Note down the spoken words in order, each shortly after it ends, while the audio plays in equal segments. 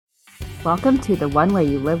Welcome to the One Way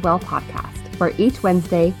You Live Well podcast, where each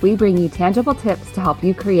Wednesday we bring you tangible tips to help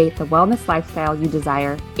you create the wellness lifestyle you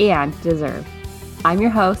desire and deserve. I'm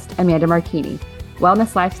your host, Amanda Marchini,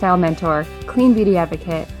 wellness lifestyle mentor, clean beauty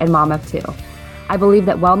advocate, and mom of two. I believe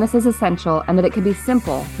that wellness is essential and that it can be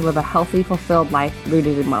simple to live a healthy, fulfilled life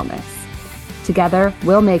rooted in wellness. Together,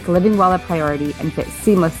 we'll make living well a priority and fit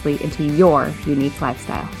seamlessly into your unique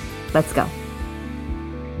lifestyle. Let's go.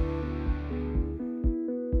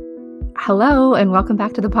 Hello, and welcome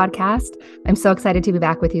back to the podcast. I'm so excited to be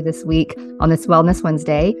back with you this week on this Wellness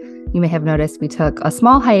Wednesday. You may have noticed we took a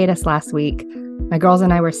small hiatus last week. My girls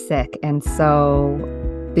and I were sick, and so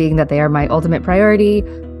being that they are my ultimate priority,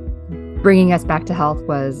 bringing us back to health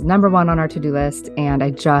was number one on our to-do list, and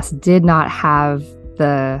I just did not have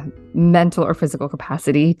the mental or physical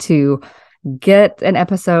capacity to get an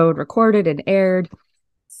episode recorded and aired.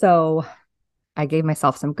 So I gave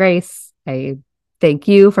myself some grace. I thank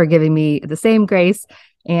you for giving me the same grace,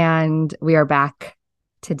 and we are back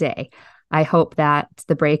today. I hope that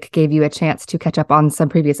the break gave you a chance to catch up on some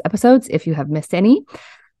previous episodes if you have missed any.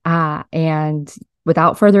 And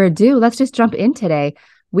without further ado, let's just jump in today.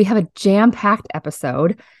 We have a jam-packed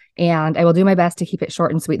episode, and I will do my best to keep it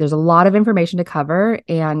short and sweet. There's a lot of information to cover,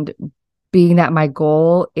 and being that my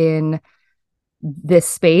goal in this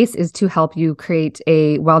space is to help you create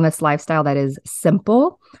a wellness lifestyle that is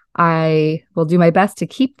simple, I will do my best to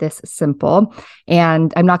keep this simple.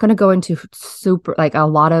 And I'm not going to go into a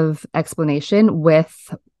lot of explanation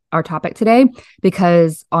with our topic today,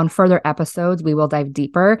 because on further episodes, we will dive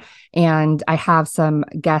deeper. And I have some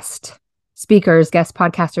guest speakers, guest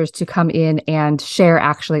podcasters to come in and share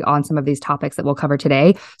actually on some of these topics that we'll cover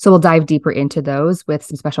today. So we'll dive deeper into those with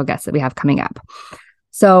some special guests that we have coming up.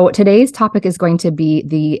 So today's topic is going to be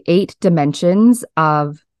the 8 dimensions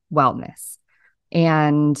of wellness.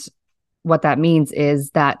 And what that means is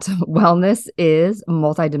that wellness is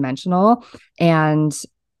multidimensional. And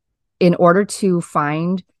in order to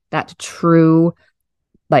find that true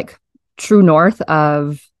north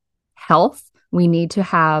of health, we need to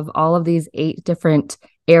have all of these 8 different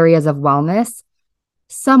areas of wellness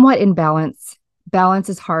somewhat in balance. Balance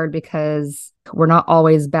is hard because we're not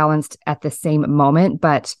always balanced at the same moment,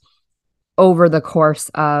 but over the course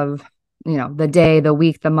of, the day, the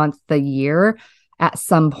week, the month, the year, at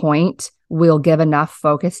some point, we'll give enough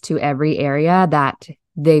focus to every area that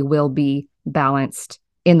they will be balanced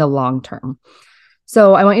in the long term.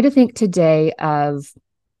 So I want you to think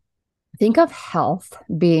of health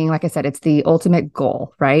being, like I said, it's the ultimate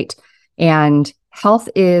goal, right? And health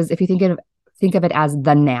is, if you think of it as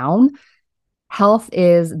the noun, health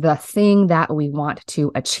is the thing that we want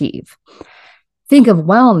to achieve. Think of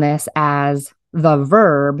wellness as the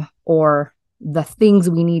verb or the things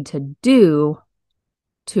we need to do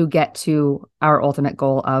to get to our ultimate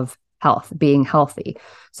goal of health, being healthy.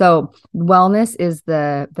 So wellness is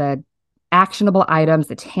the actionable items,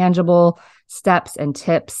 the tangible steps and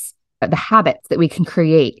tips, the habits that we can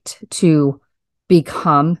create to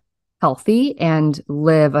become healthy and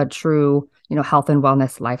live a true, health and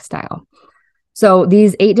wellness lifestyle. So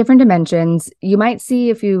these 8 different dimensions, you might see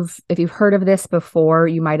if you've heard of this before,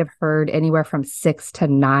 you might have heard anywhere from 6 to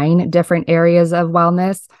 9 different areas of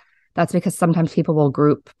wellness. That's because sometimes people will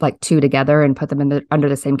group 2 together and put them under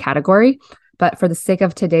the same category. But for the sake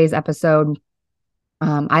of today's episode,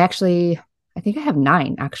 I think I have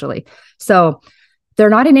 9 actually. So they're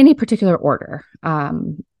not in any particular order.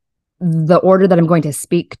 The order that I'm going to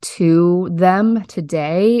speak to them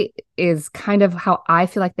today is kind of how I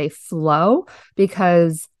feel like they flow,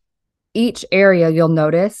 because each area, you'll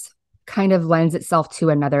notice, kind of lends itself to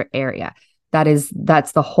another area.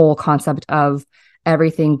 That's the whole concept of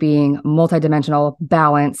everything being multidimensional,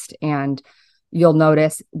 balanced. And you'll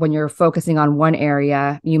notice when you're focusing on one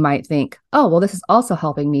area, you might think, oh, well, this is also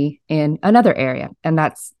helping me in another area. And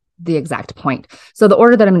that's the exact point. So the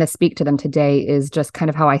order that I'm going to speak to them today is just kind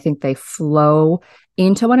of how I think they flow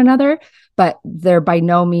into one another, but they're by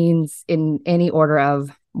no means in any order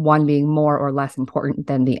of one being more or less important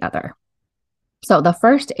than the other. So the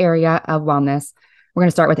first area of wellness we're going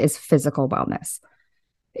to start with is physical wellness.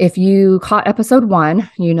 If you caught episode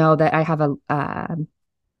 1, you know that I have a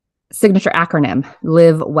signature acronym,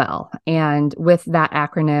 Live Well. And with that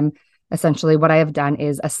acronym, essentially what I have done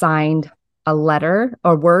is assigned a letter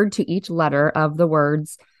or word to each letter of the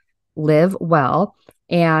words Live Well.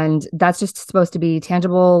 And that's just supposed to be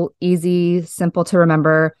tangible, easy, simple to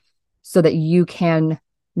remember so that you can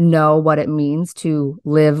know what it means to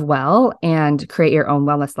live well and create your own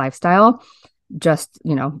wellness lifestyle, just,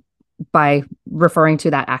 by referring to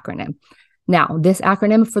that acronym. Now, this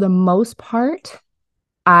acronym, for the most part,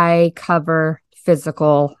 I cover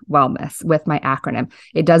physical wellness with my acronym.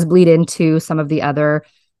 It does bleed into some of the other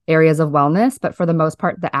areas of wellness, but for the most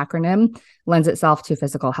part, the acronym lends itself to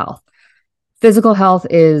physical health. Physical health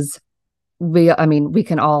is, we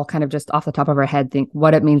can all kind of just off the top of our head think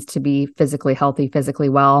what it means to be physically healthy, physically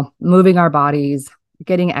well, moving our bodies,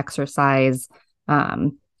 getting exercise,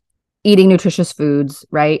 eating nutritious foods,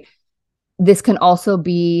 right? This can also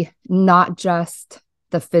be not just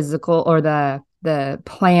the physical or the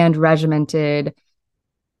planned, regimented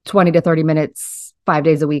 20 to 30 minutes, 5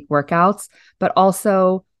 days a week workouts, but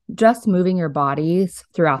also just moving your bodies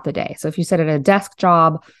throughout the day. So if you sit at a desk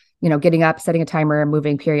job, getting up, setting a timer,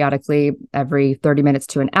 moving periodically every 30 minutes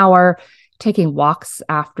to an hour, taking walks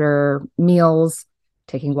after meals,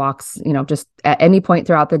 taking walks, just at any point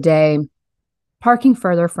throughout the day, parking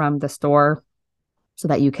further from the store so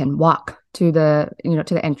that you can walk to the,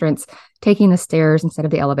 to the entrance, taking the stairs instead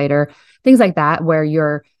of the elevator, things like that, where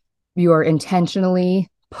you're intentionally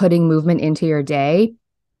putting movement into your day,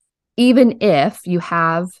 even if you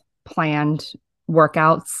have planned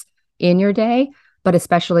workouts in your day, but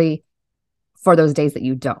especially for those days that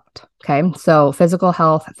you don't. Okay. So physical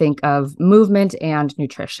health, think of movement and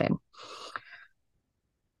nutrition.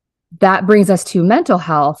 That brings us to mental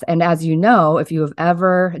health. And as you know, if you have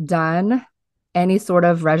ever done any sort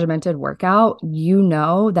of regimented workout, you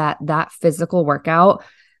know that physical workout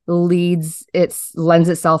lends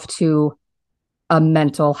itself to a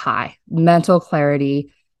mental high, mental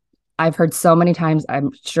clarity. I've heard so many times,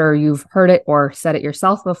 I'm sure you've heard it or said it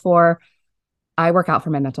yourself before, I work out for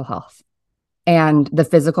my mental health. And the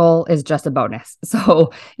physical is just a bonus.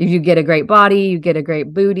 So if you get a great body, you get a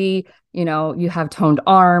great booty, you have toned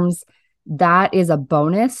arms, that is a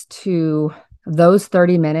bonus to those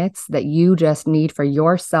 30 minutes that you just need for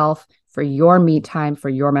yourself, for your me time, for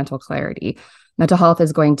your mental clarity. Mental health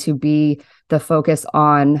is going to be the focus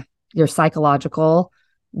on your psychological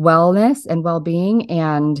wellness and well-being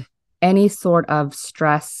and any sort of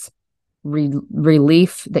stress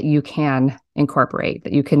relief that you can incorporate,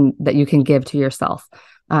 that you can give to yourself.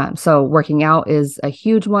 So working out is a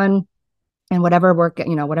huge one, and whatever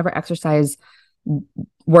whatever exercise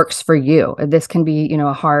works for you. This can be,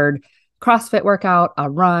 a hard CrossFit workout, a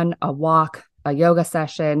run, a walk, a yoga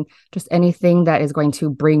session, just anything that is going to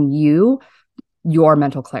bring you your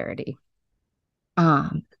mental clarity.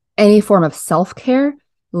 Any form of self-care,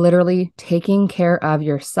 literally taking care of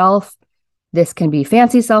yourself. This can be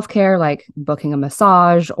fancy self-care, like booking a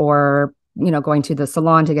massage or, going to the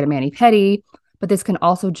salon to get a mani-pedi. But this can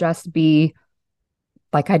also just be,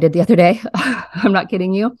 like I did the other day, I'm not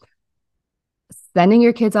kidding you, sending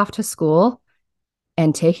your kids off to school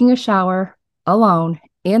and taking a shower alone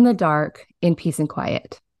in the dark, in peace and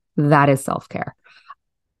quiet. That is self-care.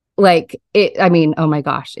 Oh my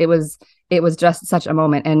gosh, it was just such a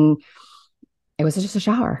moment. And it was just a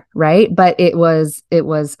shower, right? But it was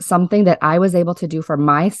something that I was able to do for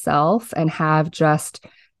myself and have just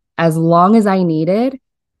as long as I needed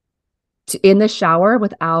in the shower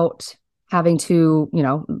without having to,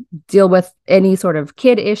 deal with any sort of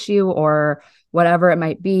kid issue or whatever it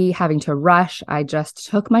might be, having to rush. I just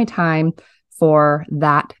took my time for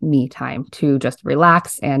that me time to just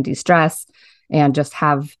relax and de-stress and just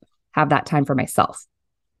have that time for myself.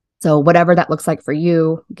 So whatever that looks like for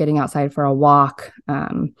you, getting outside for a walk,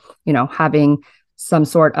 having some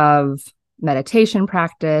sort of meditation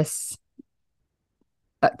practice,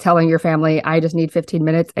 telling your family, I just need 15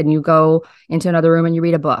 minutes, and you go into another room and you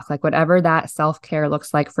read a book, like whatever that self-care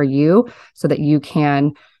looks like for you so that you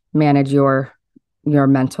can manage your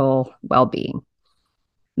mental well-being.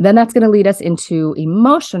 Then that's going to lead us into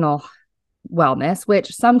emotional wellness,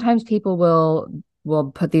 which sometimes people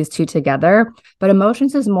will put these two together, but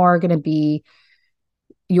emotions is more going to be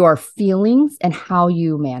your feelings and how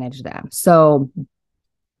you manage them. So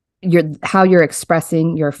how you're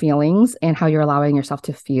expressing your feelings and how you're allowing yourself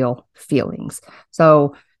to feel feelings.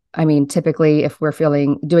 So, typically if we're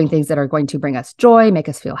doing things that are going to bring us joy, make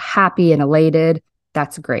us feel happy and elated,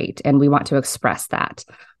 that's great. And we want to express that.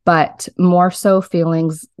 But more so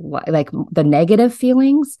feelings like the negative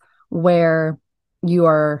feelings where you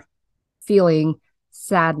are feeling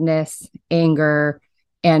sadness, anger,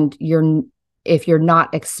 and if you're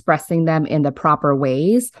not expressing them in the proper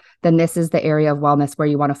ways, then this is the area of wellness where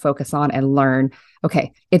you want to focus on and learn,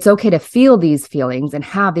 okay, it's okay to feel these feelings and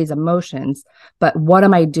have these emotions, but what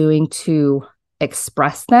am I doing to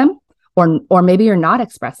express them? Or maybe you're not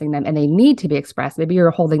expressing them and they need to be expressed. Maybe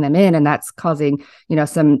you're holding them in and that's causing,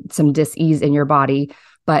 some dis-ease in your body,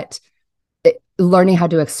 but learning how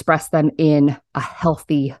to express them in a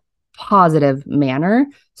healthy, positive manner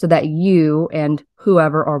so that you and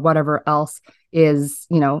whoever or whatever else is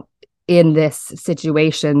in this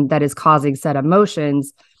situation that is causing said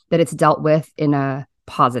emotions, that it's dealt with in a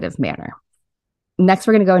positive manner. Next,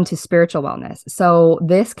 we're going to go into spiritual wellness. So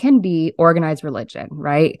this can be organized religion,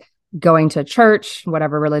 right? Going to church,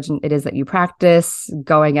 whatever religion it is that you practice,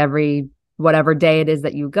 going every whatever day it is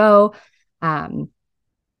that you go,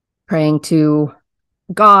 praying to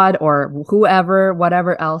God or whoever,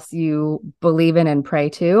 whatever else you believe in and pray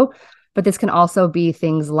to. But this can also be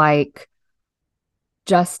things like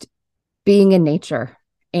just being in nature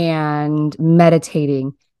and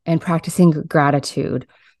meditating and practicing gratitude.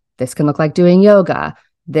 This can look like doing yoga.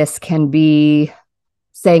 This can be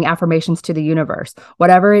saying affirmations to the universe,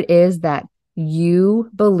 whatever it is that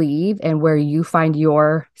you believe and where you find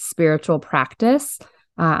your spiritual practice.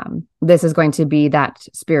 This is going to be that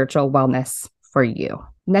spiritual wellness for you.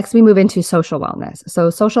 Next, we move into social wellness.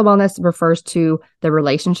 So social wellness refers to the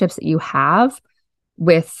relationships that you have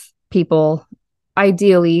with people,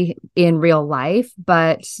 ideally in real life,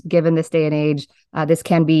 but given this day and age, this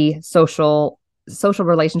can be social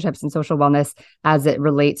relationships and social wellness as it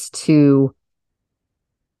relates to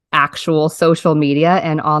actual social media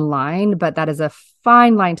and online, but that is a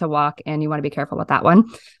fine line to walk and you want to be careful with that one.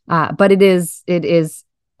 But it is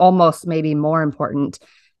almost maybe more important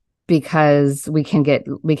because we can get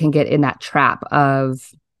in that trap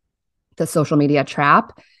of the social media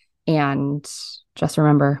trap. And just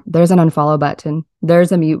remember, there's an unfollow button,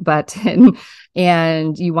 there's a mute button,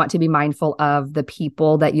 and you want to be mindful of the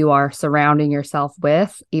people that you are surrounding yourself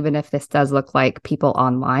with, even if this does look like people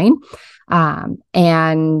online.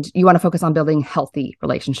 And you want to focus on building healthy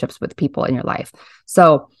relationships with people in your life.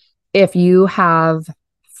 So if you have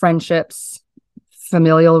friendships,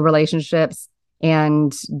 familial relationships,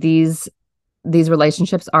 and these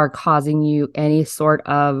relationships are causing you any sort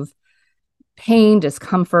of pain,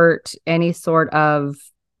 discomfort, any sort of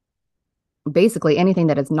basically anything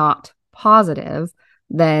that is not positive,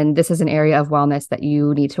 then this is an area of wellness that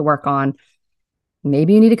you need to work on.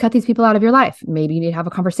 Maybe you need to cut these people out of your life. Maybe you need to have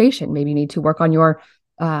a conversation. Maybe you need to work on your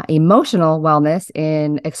emotional wellness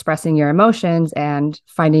in expressing your emotions and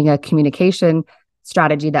finding a communication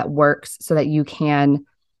strategy that works so that you can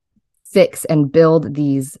fix and build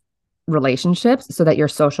these relationships so that your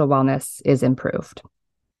social wellness is improved.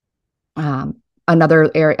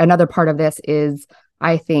 Another part of this is,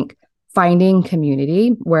 I think, finding community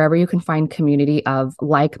wherever you can find community of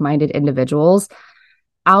like-minded individuals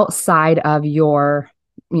outside of your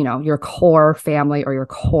core family or your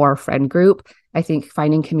core friend group. I think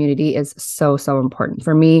finding community is so important.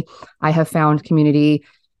 For me, I have found community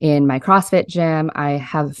in my CrossFit gym. I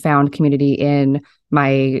have found community in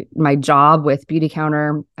my job with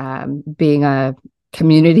Beautycounter, being a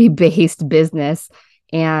community-based business.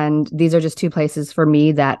 And these are just two places for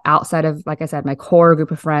me that outside of, like I said, my core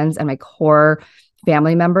group of friends and my core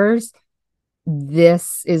family members,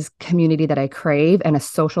 this is community that I crave and a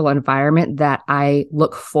social environment that I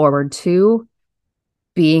look forward to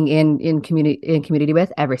being in community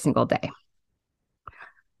with every single day.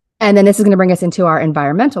 And then this is going to bring us into our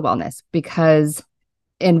environmental wellness, because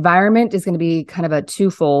environment is going to be kind of a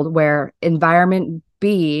twofold, where environment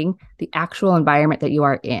being the actual environment that you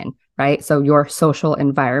are in, right? So your social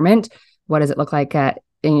environment, what does it look like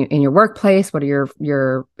in your workplace? What do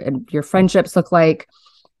your friendships look like?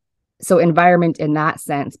 So environment in that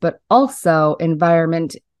sense, but also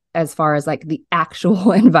environment as far as like the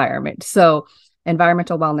actual environment. So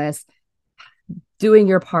environmental wellness, doing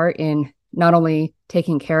your part in not only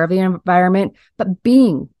taking care of the environment, but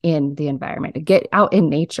being in the environment. Get out in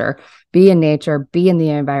nature, be in the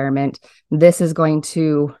environment. This is going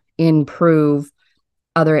to improve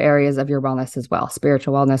other areas of your wellness as well.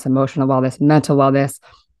 Spiritual wellness, emotional wellness, mental wellness,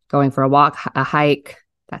 going for a walk, a hike,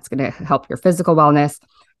 that's going to help your physical wellness.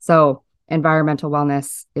 So environmental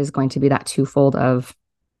wellness is going to be that twofold of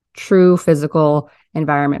true physical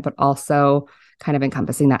environment, but also kind of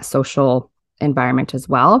encompassing that social environment as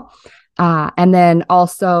well. And then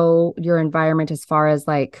also your environment as far as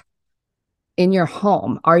like in your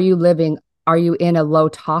home, are you in a low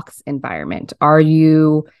tox environment?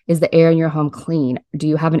 Is the air in your home clean? Do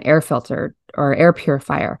you have an air filter or air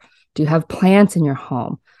purifier? Do you have plants in your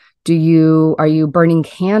home? Are you burning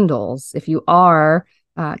candles? If you are,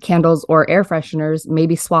 candles or air fresheners,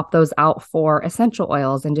 maybe swap those out for essential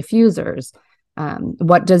oils and diffusers.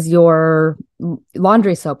 What does your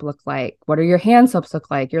laundry soap look like? What are your hand soaps look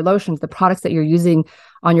like? Your lotions, the products that you're using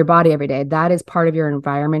on your body every day, that is part of your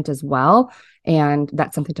environment as well. And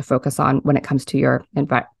that's something to focus on when it comes to your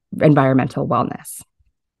environmental wellness.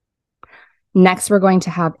 Next, we're going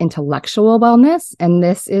to have intellectual wellness. And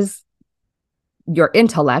this is your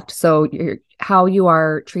intellect. So how you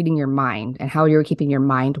are treating your mind and how you're keeping your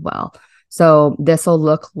mind well. So this will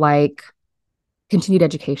look like continued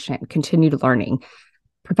education, continued learning,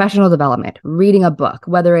 professional development, reading a book,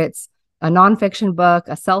 whether it's a nonfiction book,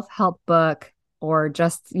 a self-help book, or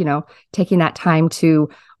just, taking that time to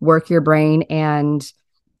work your brain, and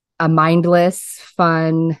a mindless,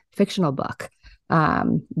 fun fictional book.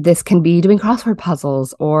 This can be doing crossword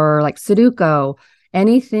puzzles or like Sudoku,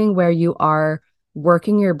 anything where you are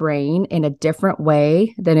working your brain in a different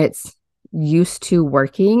way than it's used to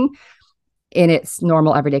working in its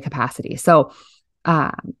normal everyday capacity. So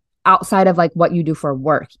outside of like what you do for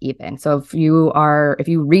work, even. So if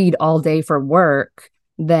you read all day for work,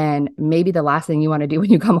 then maybe the last thing you want to do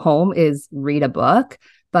when you come home is read a book,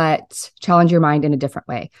 but challenge your mind in a different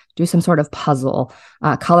way. Do some sort of puzzle.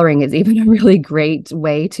 Coloring is even a really great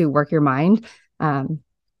way to work your mind.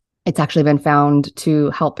 It's actually been found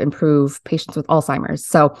to help improve patients with Alzheimer's.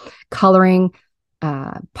 So coloring,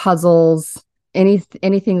 puzzles,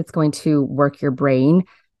 anything that's going to work your brain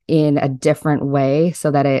in a different way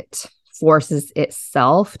so that it forces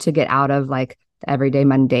itself to get out of like the everyday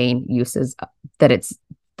mundane uses that it's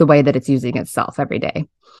the way that it's using itself every day.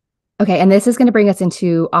 Okay, and this is going to bring us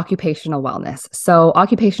into occupational wellness. So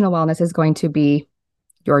occupational wellness is going to be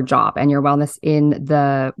your job and your wellness in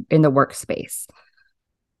the workspace.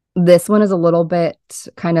 This one is a little bit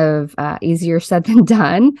kind of easier said than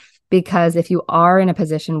done, because if you are in a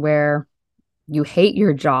position where you hate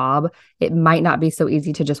your job, it might not be so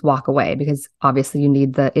easy to just walk away, because obviously you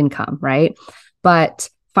need the income, right? But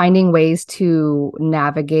finding ways to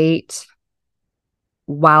navigate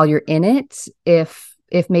while you're in it, if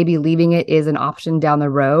maybe leaving it is an option down the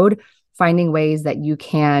road, finding ways that you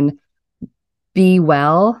can be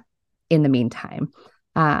well in the meantime.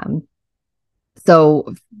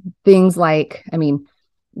 So things like,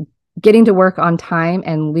 getting to work on time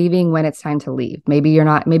and leaving when it's time to leave. Maybe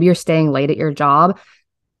you're staying late at your job.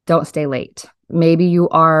 Don't stay late. Maybe you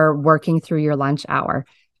are working through your lunch hour.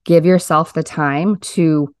 Give yourself the time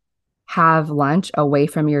to have lunch away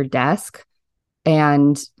from your desk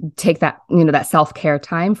and take that, that self-care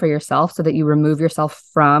time for yourself so that you remove yourself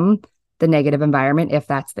from the negative environment, if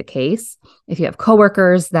that's the case. If you have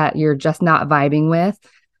coworkers that you're just not vibing with,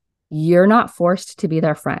 you're not forced to be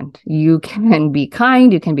their friend. You can be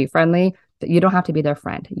kind, you can be friendly, but you don't have to be their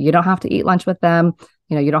friend. You don't have to eat lunch with them.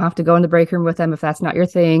 You don't have to go in the break room with them if that's not your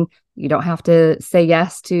thing. You don't have to say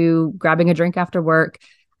yes to grabbing a drink after work.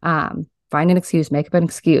 Find an excuse, make up an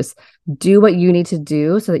excuse. Do what you need to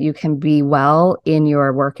do so that you can be well in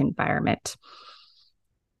your work environment.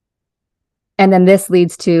 And then this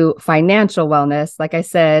leads to financial wellness. Like I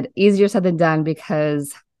said, easier said than done,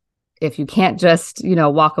 because if you can't just,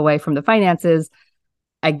 walk away from the finances,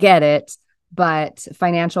 I get it. But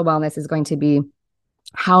financial wellness is going to be,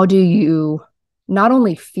 how do you not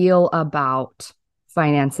only feel about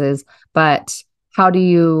finances, but how do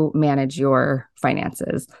you manage your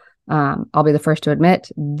finances? I'll be the first to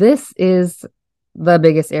admit, this is the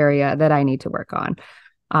biggest area that I need to work on.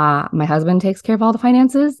 My husband takes care of all the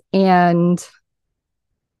finances, and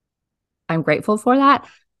I'm grateful for that,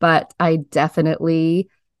 but I definitely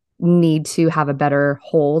need to have a better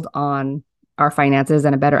hold on our finances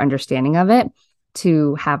and a better understanding of it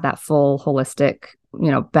to have that full holistic,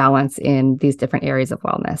 balance in these different areas of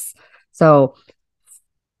wellness. So,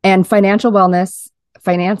 and financial wellness,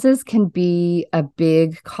 finances can be a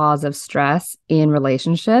big cause of stress in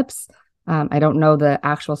relationships. I don't know the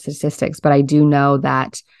actual statistics, but I do know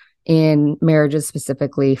that in marriages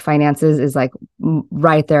specifically, finances is like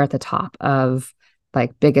right there at the top of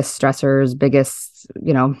like biggest stressors, biggest,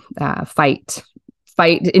 fight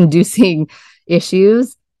inducing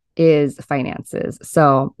issues is finances.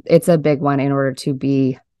 So it's a big one in order to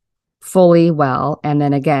be fully well. And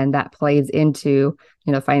then again, that plays into,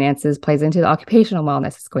 finances plays into the occupational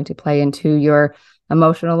wellness. It's going to play into your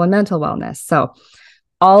emotional and mental wellness. So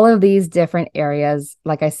all of these different areas,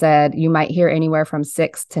 like I said, you might hear anywhere from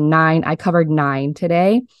 6 to 9. I covered 9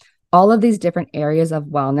 today. All of these different areas of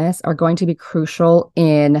wellness are going to be crucial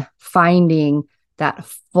in finding that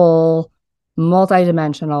full,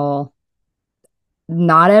 multidimensional,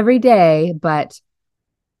 not every day, but,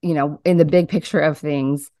 in the big picture of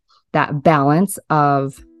things, that balance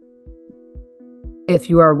of, if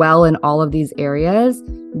you are well in all of these areas,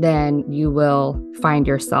 then you will find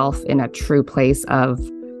yourself in a true place of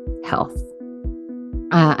health.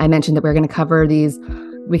 I mentioned that we're going to cover these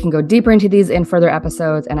we can go deeper into these in further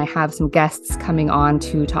episodes, and I have some guests coming on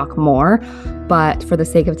to talk more. But for the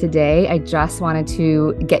sake of today, I just wanted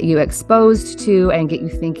to get you exposed to and get you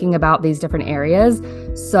thinking about these different areas.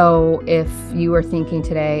 So if you were thinking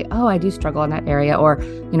today, oh, I do struggle in that area, or,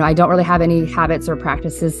 I don't really have any habits or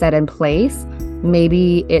practices set in place,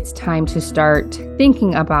 maybe it's time to start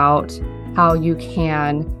thinking about how you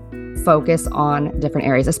can focus on different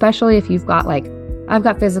areas, especially if you've got I've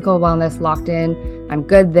got physical wellness locked in. I'm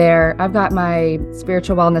good there. I've got my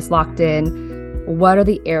spiritual wellness locked in. What are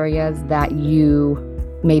the areas that you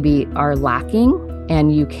maybe are lacking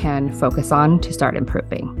and you can focus on to start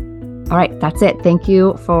improving? All right, that's it. Thank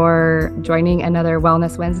you for joining another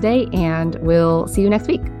Wellness Wednesday, and we'll see you next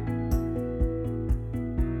week.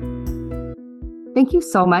 Thank you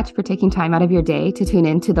so much for taking time out of your day to tune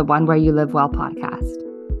in to the One Where You Live Well podcast.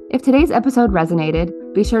 If today's episode resonated,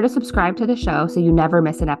 be sure to subscribe to the show so you never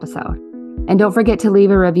miss an episode. And don't forget to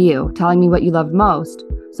leave a review telling me what you loved most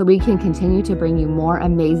so we can continue to bring you more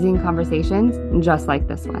amazing conversations just like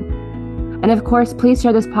this one. And of course, please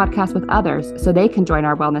share this podcast with others so they can join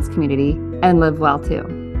our wellness community and live well too.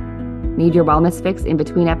 Need your wellness fix in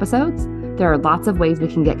between episodes? There are lots of ways we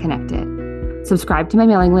can get connected. Subscribe to my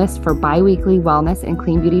mailing list for bi-weekly wellness and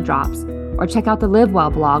clean beauty drops, or check out the Live Well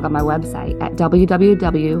blog on my website at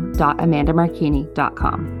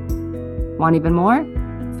www.amandamarchini.com. Want even more?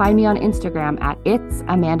 Find me on Instagram at It's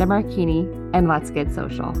Amanda Marchini, and let's get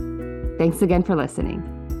social. Thanks again for listening.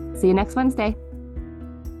 See you next Wednesday.